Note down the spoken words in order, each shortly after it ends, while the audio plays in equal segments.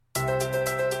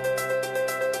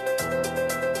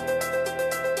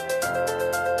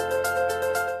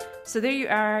So there you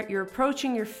are, you're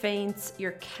approaching your fence,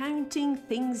 you're counting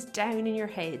things down in your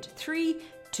head. 3,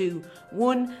 2,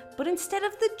 1, but instead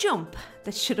of the jump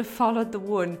that should have followed the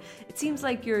 1, it seems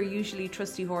like your usually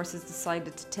trusty horse has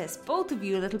decided to test both of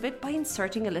you a little bit by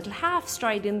inserting a little half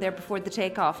stride in there before the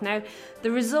takeoff. Now,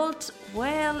 the result,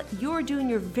 well, you're doing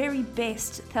your very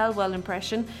best Thelwell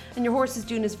impression and your horse is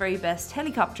doing his very best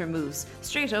helicopter moves.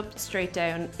 Straight up, straight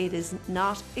down. It is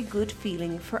not a good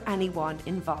feeling for anyone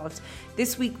involved.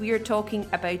 This week we are talking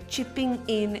about chipping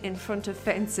in front of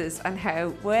fences and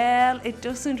how, well, it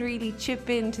doesn't really chip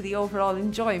into the overall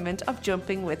enjoyment of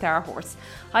jumping with our horse.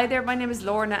 Hi there, my name is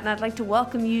Lorna and I'd like to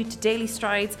welcome you to Daily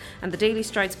Strides and the Daily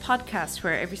Strides podcast,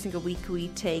 where every single week we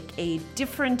take a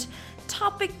different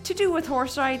topic to do with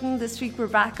horse riding. This week we're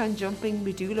back on jumping.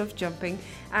 We do love jumping,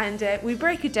 and we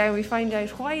break it down. We find out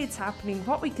why it's happening,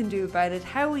 what we can do about it,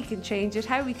 how we can change it,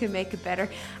 how we can make it better,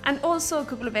 and also a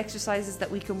couple of exercises that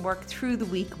we can work through the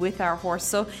week with our horse.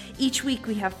 So each week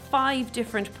we have 5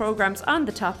 different programs on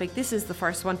the topic. This is the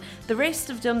first one. The rest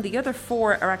of them, the other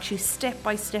 4, are actually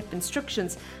step-by-step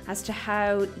instructions as to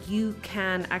how you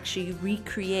can actually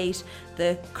recreate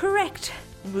the correct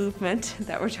movement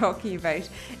that we're talking about,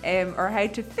 or how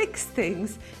to fix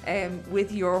things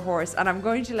with your horse. And I'm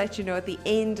going to let you know at the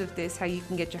end of this how you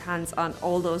can get your hands on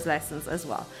all those lessons as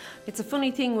well. It's a funny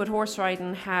thing with horse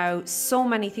riding how so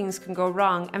many things can go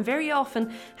wrong, and very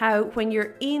often how when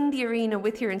you're in the arena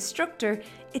with your instructor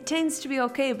it tends to be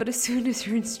okay, but as soon as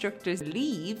your instructor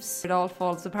leaves, it all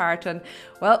falls apart. And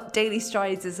well, Daily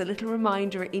Strides is a little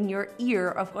reminder in your ear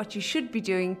of what you should be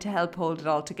doing to help hold it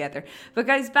all together. But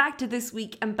guys, back to this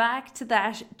week and back to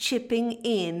that chipping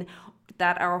in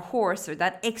that our horse, or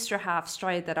that extra half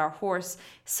stride that our horse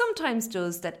sometimes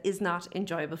does, that is not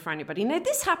enjoyable for anybody. Now,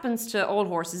 this happens to all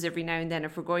horses every now and then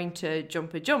if we're going to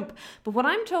jump a jump. But what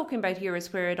I'm talking about here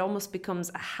is where it almost becomes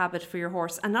a habit for your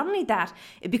horse. And not only that,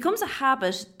 it becomes a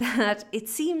habit that it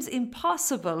seems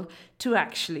impossible to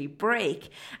actually break.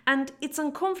 And it's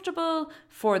uncomfortable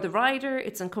for the rider,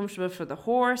 it's uncomfortable for the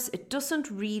horse. It doesn't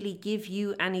really give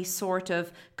you any sort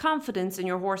of confidence in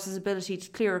your horse's ability to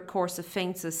clear a course of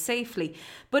fences safely.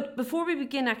 But before we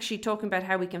begin actually talking about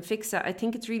how we can fix it, I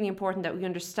think it's really important that we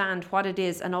understand what it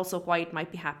is and also why it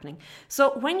might be happening.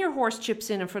 So when your horse chips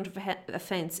in front of a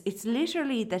fence, it's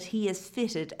literally that he has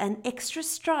fitted an extra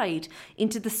stride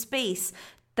into the space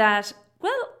that,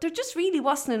 well, there just really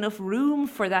wasn't enough room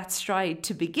for that stride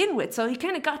to begin with. So he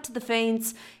kind of got to the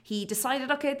fence. He decided,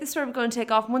 okay, this is where I'm going to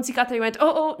take off. Once he got there, he went,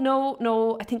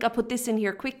 no, I think I'll put this in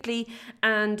here quickly.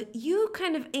 And you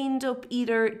kind of end up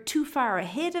either too far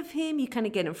ahead of him, you kind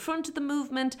of get in front of the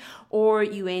movement, or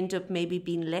you end up maybe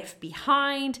being left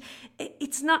behind.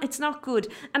 It's not good.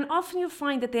 And often you'll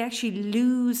find that they actually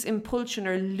lose impulsion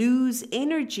or lose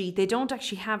energy. They don't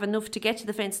actually have enough to get to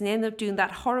the fence, and they end up doing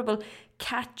that horrible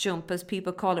cat jump, as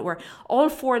people call it, where all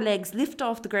 4 legs lift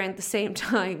off the ground at the same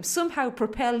time, somehow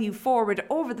propel you forward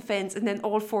over the fence, and then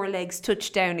all 4 legs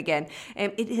touch down again.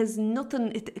 It has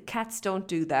nothing, cats don't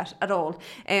do that at all.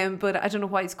 But I don't know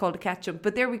why it's called a cat jump,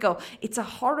 but there we go. It's a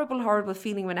horrible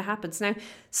feeling when it happens. Now,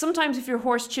 sometimes if your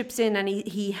horse chips in and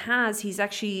he's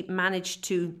actually managed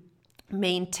to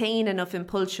maintain enough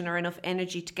impulsion or enough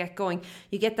energy to get going,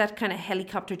 you get that kind of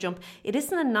helicopter jump. It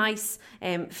isn't a nice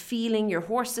feeling. Your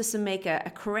horse doesn't make a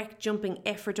correct jumping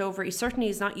effort over. He certainly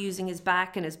is not using his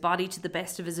back and his body to the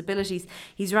best of his abilities.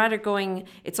 He's rather going,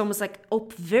 it's almost like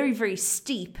up very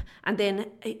steep, and then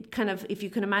it kind of, if you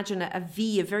can imagine a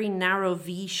V, a very narrow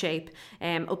V shape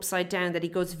upside down, that he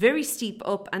goes very steep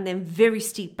up and then very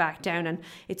steep back down, and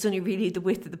it's only really the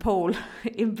width of the pole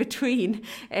in between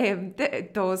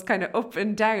those kind of up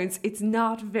and downs. It's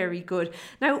not very good.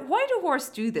 Now, why do horses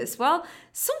do this? Well,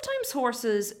 sometimes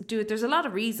horses do it. There's a lot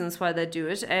of reasons why they do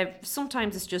it.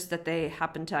 Sometimes it's just that they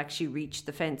happen to actually reach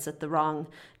the fence at the wrong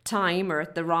time, or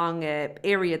at the wrong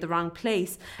area, the wrong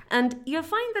place. And you'll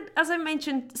find that, as I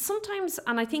mentioned, sometimes,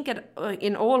 and I think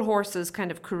in all horses kind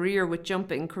of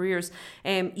careers,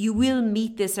 you will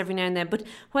meet this every now and then. But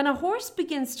when a horse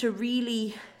begins to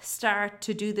really start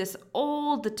to do this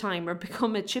all the time, or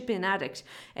become a chip-in addict,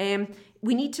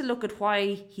 we need to look at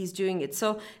why he's doing it.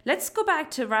 So let's go back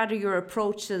to rather your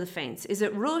approach to the fence. Is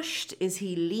it rushed? Is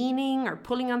he leaning or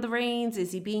pulling on the reins?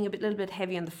 Is he being a little bit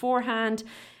heavy on the forehand?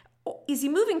 Is he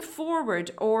moving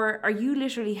forward, or are you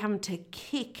literally having to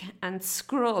kick and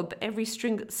scrub every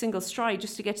single stride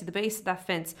just to get to the base of that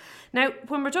fence? Now,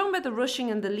 when we're talking about the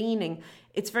rushing and the leaning,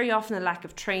 it's very often a lack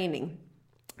of training.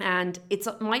 And it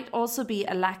might also be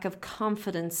a lack of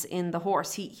confidence in the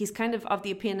horse. He's kind of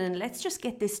the opinion, let's just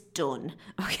get this done.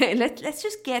 Okay, let's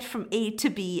just get from A to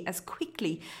B as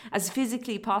quickly as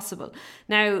physically possible.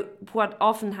 Now, what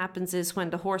often happens is when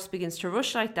the horse begins to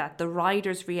rush like that, the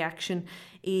rider's reaction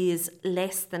is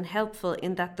less than helpful,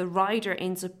 in that the rider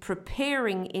ends up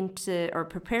preparing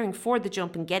for the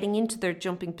jump and getting into their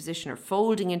jumping position or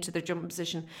folding into their jumping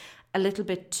position a little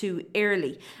bit too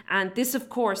early. And this, of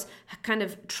course, kind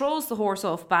of throws the horse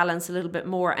off balance a little bit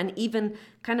more, and even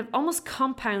kind of almost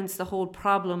compounds the whole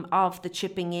problem of the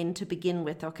chipping in to begin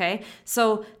with, okay?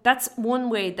 So that's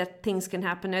one way that things can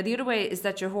happen. Now, the other way is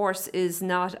that your horse is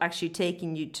not actually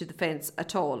taking you to the fence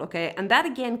at all, okay? And that,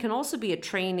 again, can also be a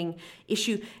training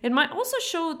issue. It might also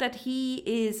show that he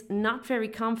is not very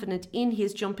confident in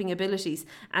his jumping abilities,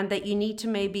 and that you need to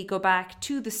maybe go back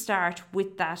to the start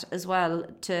with that as well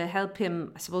to help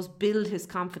him, I suppose, build his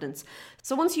confidence.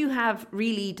 So once you have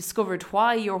really discovered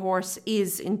why your horse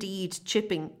is indeed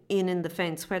chipping in the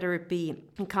fence, whether it be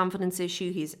a confidence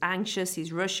issue, he's anxious,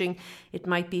 he's rushing, it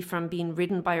might be from being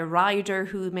ridden by a rider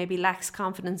who maybe lacks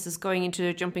confidence, is going into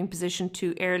their jumping position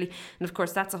too early, and of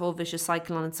course that's a whole vicious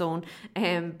cycle on its own,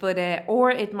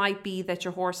 or it might be that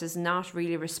your horse is not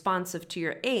really responsive to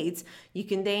your aids. You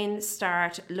can then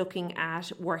start looking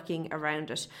at working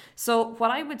around it. So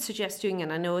what I would suggest doing,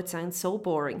 and I know it sounds so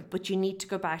boring, but you need to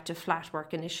go back to flat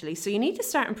work initially. So you need to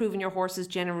start improving your horse's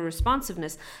general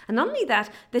responsiveness, and not only that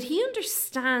he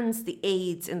understands the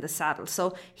aids in the saddle.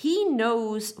 So he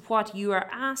knows what you are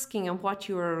asking and what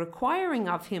you are requiring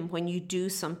of him when you do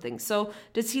something. So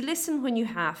does he listen when you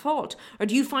half halt, or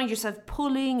do you find yourself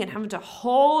pulling and having to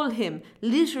haul him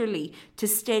literally to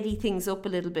steady things up a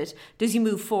little bit? Does he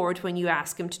move forward when you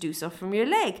ask him to do so from your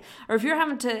leg, or if you're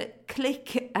having to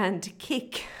click and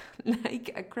kick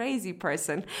like a crazy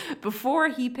person before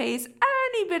he pays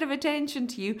any bit of attention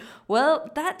to you,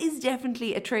 well, that is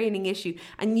definitely a training issue,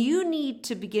 and you need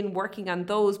to begin working on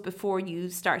those before you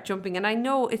start jumping. And I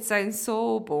know it sounds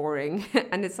so boring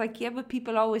and it's like, yeah, but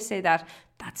people always say that.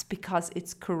 That's because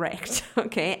it's correct,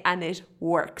 okay, and it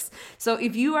works. So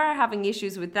if you are having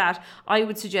issues with that, I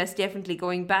would suggest definitely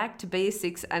going back to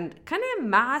basics and kind of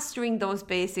mastering those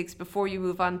basics before you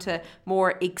move on to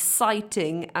more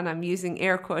exciting, and I'm using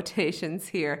air quotations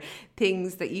here,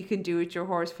 things that you can do with your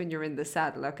horse when you're in the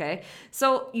saddle, okay?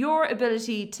 So your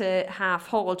ability to half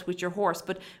halt with your horse,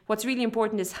 but what's really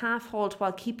important is half halt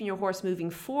while keeping your horse moving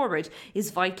forward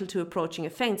is vital to approaching a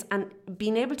fence, and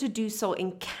being able to do so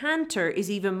in canter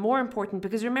is even more important,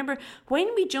 because remember,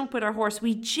 when we jump with our horse,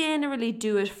 we generally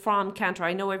do it from canter.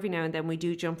 I know every now and then we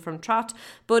do jump from trot,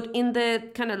 but in the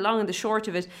kind of long and the short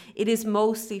of it, it is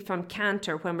mostly from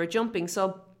canter when we're jumping.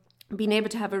 So being able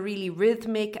to have a really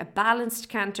rhythmic, a balanced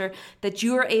canter that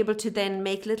you're able to then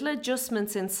make little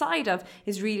adjustments inside of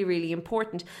is really, really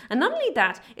important. And not only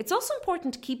that, it's also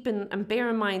important to keep in and bear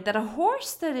in mind that a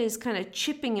horse that is kind of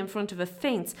chipping in front of a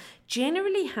fence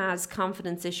generally has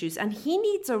confidence issues, and he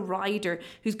needs a rider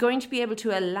who's going to be able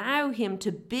to allow him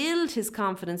to build his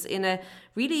confidence in a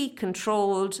really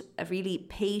controlled, a really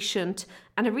patient,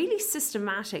 and a really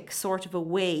systematic sort of a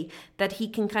way that he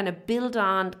can kind of build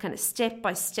on kind of step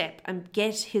by step and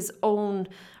get his own,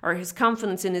 or his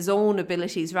confidence in his own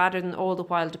abilities, rather than all the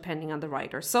while depending on the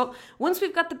rider. So once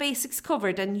we've got the basics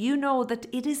covered, and you know that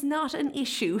it is not an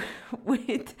issue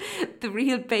with the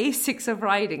real basics of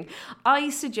riding, I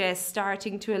suggest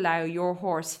starting to allow your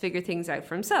horse figure things out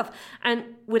for himself. And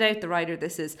without the rider,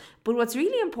 this is. But what's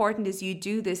really important is you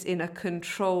do this in a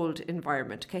controlled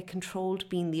environment, okay? Controlled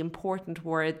being the important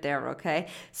word there, okay?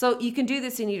 So you can do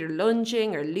this in either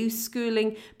lunging or loose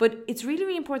schooling, but it's really,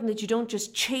 really important that you don't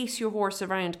just chase your horse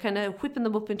around, kind of whipping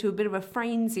them up into a bit of a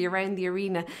frenzy around the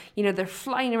arena. You know, they're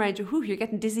flying around you. You're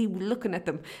getting dizzy looking at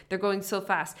them. They're going so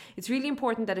fast. It's really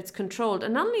important that it's controlled.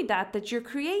 And not only that, that you're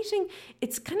creating,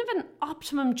 it's kind of an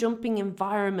optimum jumping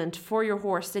environment for your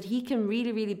horse, that he can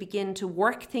really, really begin to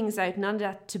work things out, not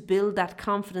that to build that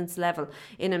confidence level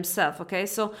in himself, okay?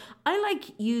 So I like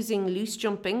using loose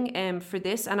jumping for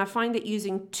this, and I find that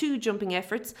using 2 jumping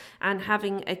efforts and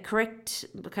having a correct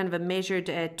kind of a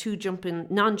measured 2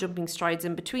 non-jumping strides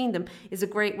in between them is a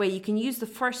great way. You can use the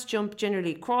first jump,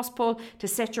 generally cross pull, to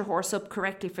set your horse up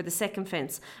correctly for the second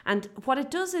fence. And what it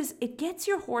does is it gets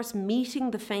your horse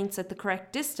meeting the fence at the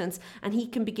correct distance, and he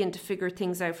can begin to figure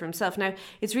things out out for himself. Now,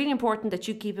 it's really important that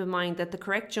you keep in mind that the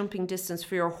correct jumping distance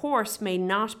for your horse may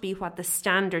not be what the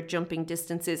standard jumping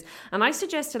distance is. And I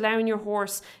suggest allowing your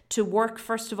horse to work,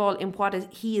 first of all, in what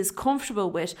he is comfortable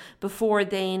with before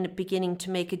then beginning to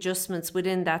make adjustments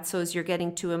within that, so as you're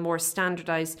getting to a more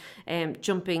standardized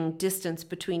jumping distance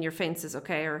between your fences,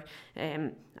 okay? Or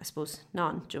I suppose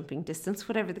non-jumping distance,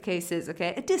 whatever the case is,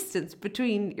 okay? A distance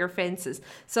between your fences.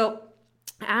 So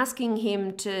asking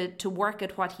him to work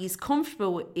at what he's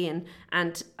comfortable in,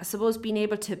 and I suppose being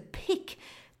able to pick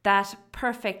that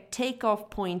perfect takeoff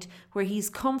point where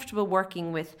he's comfortable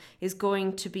working with is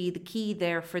going to be the key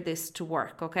there for this to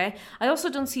work, okay? I also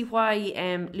don't see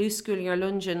why loose schooling or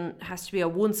lunging has to be a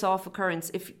once-off occurrence.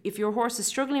 If your horse is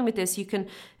struggling with this, you can,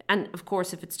 and of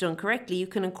course if it's done correctly, you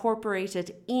can incorporate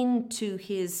it into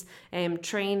his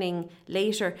training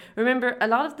later. Remember, a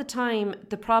lot of the time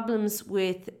the problems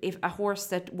with if a horse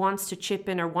that wants to chip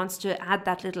in or wants to add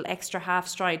that little extra half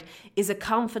stride is a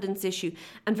confidence issue,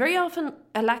 and very often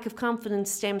a lack of confidence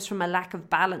stems from a lack of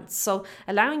balance. So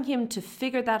allowing him to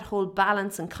figure that whole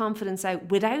balance and confidence out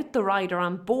without the rider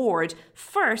on board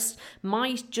first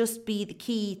might just be the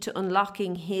key to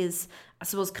unlocking his, I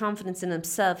suppose, confidence in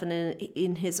himself and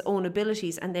in his own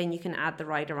abilities, and then you can add the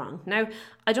rider on. Now,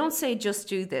 I don't say just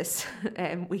do this.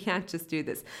 We can't just do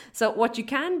this. So what you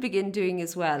can begin doing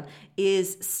as well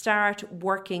is start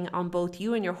working on both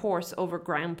you and your horse over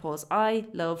ground poles. I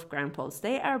love ground poles.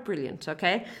 They are brilliant,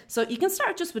 okay? So you can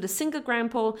start just with a single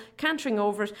ground pole, cantering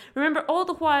over it. Remember, all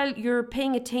the while you're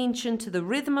paying attention to the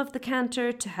rhythm of the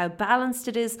canter, to how balanced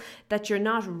it is, that you're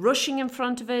not rushing in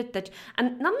front of it,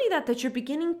 and not only that you're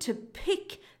beginning to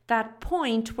pick that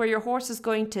point where your horse is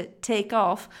going to take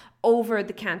off over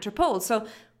the canter pole. So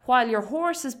while your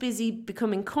horse is busy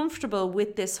becoming comfortable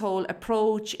with this whole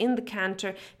approach in the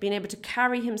canter, being able to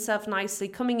carry himself nicely,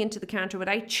 coming into the canter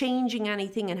without changing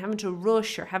anything and having to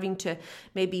rush or having to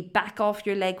maybe back off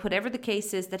your leg, whatever the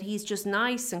case is, that he's just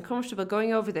nice and comfortable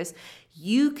going over this,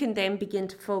 you can then begin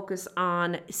to focus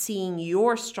on seeing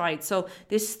your stride. So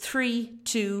this 3,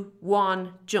 2,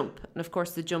 1 jump. And of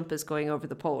course the jump is going over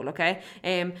the pole, okay?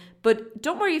 But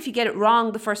don't worry if you get it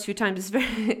wrong the first few times. It's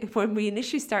very, when we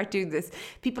initially start doing this,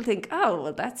 people think, oh,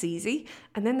 well, that's easy.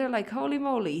 And then they're like, holy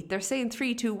moly, they're saying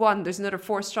 3, 2, 1. There's another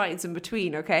 4 strides in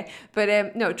between, okay?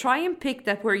 But no, try and pick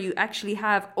that where you actually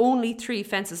have only 3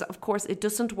 fences. Of course, it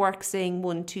doesn't work saying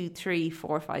 1, 2, 3,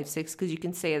 4, 5, 6, because you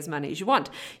can say as many as you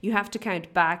want. You have to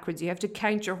count backwards. You have to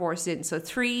count your horse in. So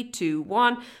 3, 2,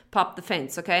 1, pop the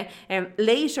fence, okay?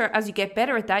 Later, as you get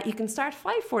better at that, you can start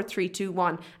 5, 4, 3, 2,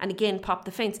 1, and again, pop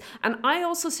the fence. And I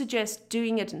also suggest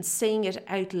doing it and saying it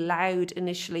out loud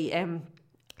initially.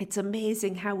 It's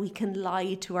amazing how we can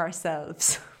lie to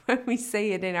ourselves when we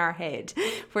say it in our head.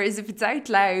 Whereas if it's out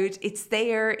loud, it's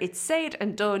there, it's said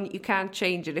and done, you can't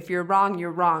change it. If you're wrong, you're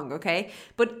wrong, okay?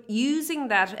 But using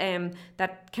that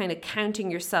that kind of counting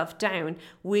yourself down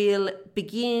will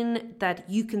begin that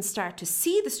you can start to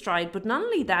see the stride. But not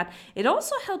only that, it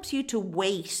also helps you to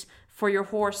wait for your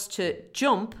horse to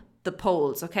jump the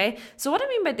poles, okay? So what I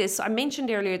mean by this, I mentioned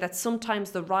earlier that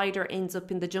sometimes the rider ends up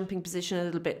in the jumping position a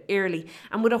little bit early.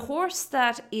 And with a horse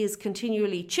that is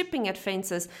continually chipping at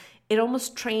fences, it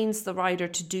almost trains the rider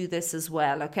to do this as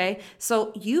well, okay?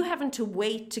 So you having to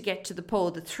wait to get to the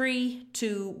pole, the 3,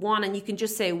 2, 1, and you can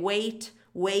just say wait,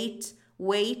 wait,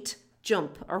 wait,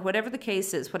 jump, or whatever the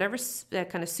case is, whatever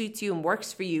kind of suits you and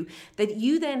works for you, that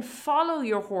you then follow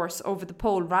your horse over the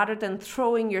pole rather than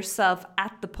throwing yourself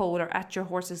at the pole or at your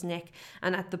horse's neck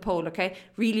and at the pole, okay?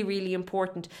 Really, really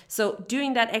important. So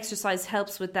doing that exercise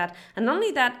helps with that. And not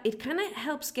only that, it kind of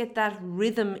helps get that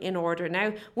rhythm in order.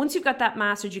 Now, once you've got that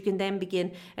mastered, you can then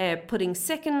begin putting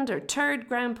second or third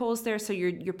ground poles there. So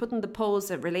you're putting the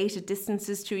poles at related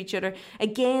distances to each other.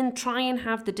 Again, try and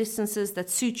have the distances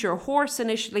that suit your horse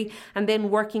initially, and then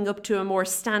working up to a more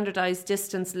standardized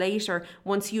distance later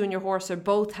once you and your horse are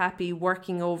both happy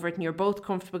working over it and you're both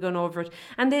comfortable going over it.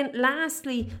 And then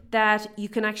lastly, that you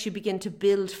can actually begin to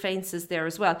build fences there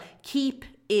as well. Keep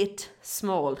it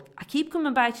small. I keep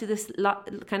coming back to this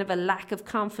kind of a lack of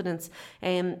confidence,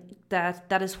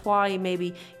 that is why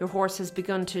maybe your horse has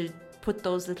begun to put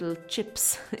those little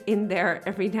chips in there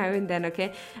every now and then,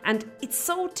 okay? And it's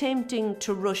so tempting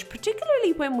to rush,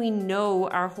 particularly when we know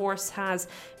our horse has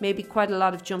maybe quite a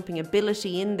lot of jumping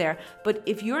ability in there. But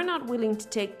if you're not willing to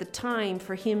take the time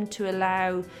for him to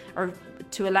allow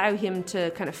him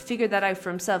to kind of figure that out for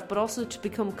himself, but also to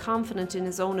become confident in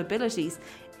his own abilities,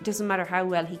 it doesn't matter how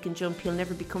well he can jump, he'll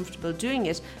never be comfortable doing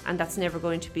it, and that's never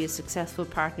going to be a successful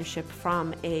partnership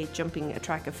from a jumping a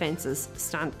track of fences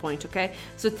standpoint, okay?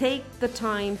 So take the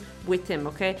time with him,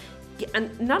 okay?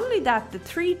 And not only that, the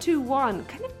 3, 2, 1,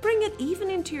 kind of bring it even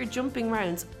into your jumping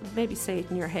rounds. Maybe say it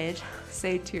in your head,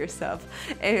 say it to yourself.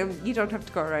 You don't have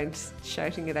to go around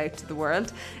shouting it out to the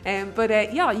world.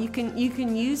 But you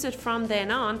can use it from then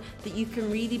on, that you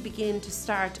can really begin to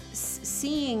start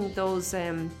seeing those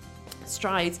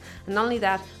strides. And not only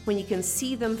that, when you can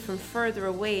see them from further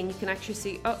away and you can actually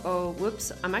see,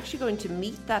 whoops, I'm actually going to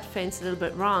meet that fence a little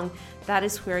bit wrong, that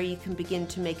is where you can begin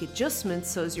to make adjustments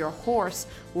so as your horse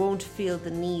won't feel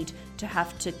the need to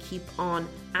have to keep on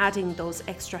adding those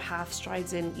extra half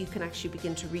strides in. You can actually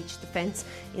begin to reach the fence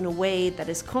in a way that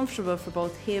is comfortable for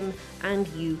both him and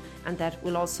you, and that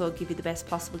will also give you the best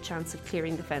possible chance of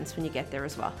clearing the fence when you get there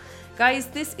as well. Guys,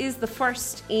 this is the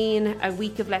first in a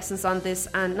week of lessons on this,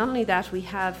 and not only that, we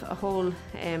have a whole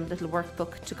little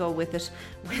workbook to go with it,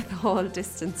 with all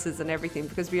distances and everything,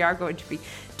 because we are going to be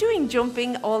doing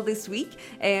jumping all this week.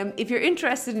 If you're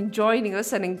interested in joining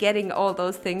us and in getting all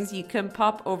those things, you can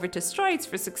pop over to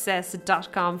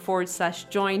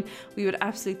stridesforsuccess.com/join. We would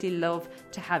absolutely love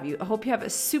to have you. I hope you have a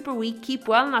super week. Keep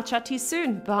well, and I'll chat to you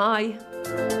soon. Bye.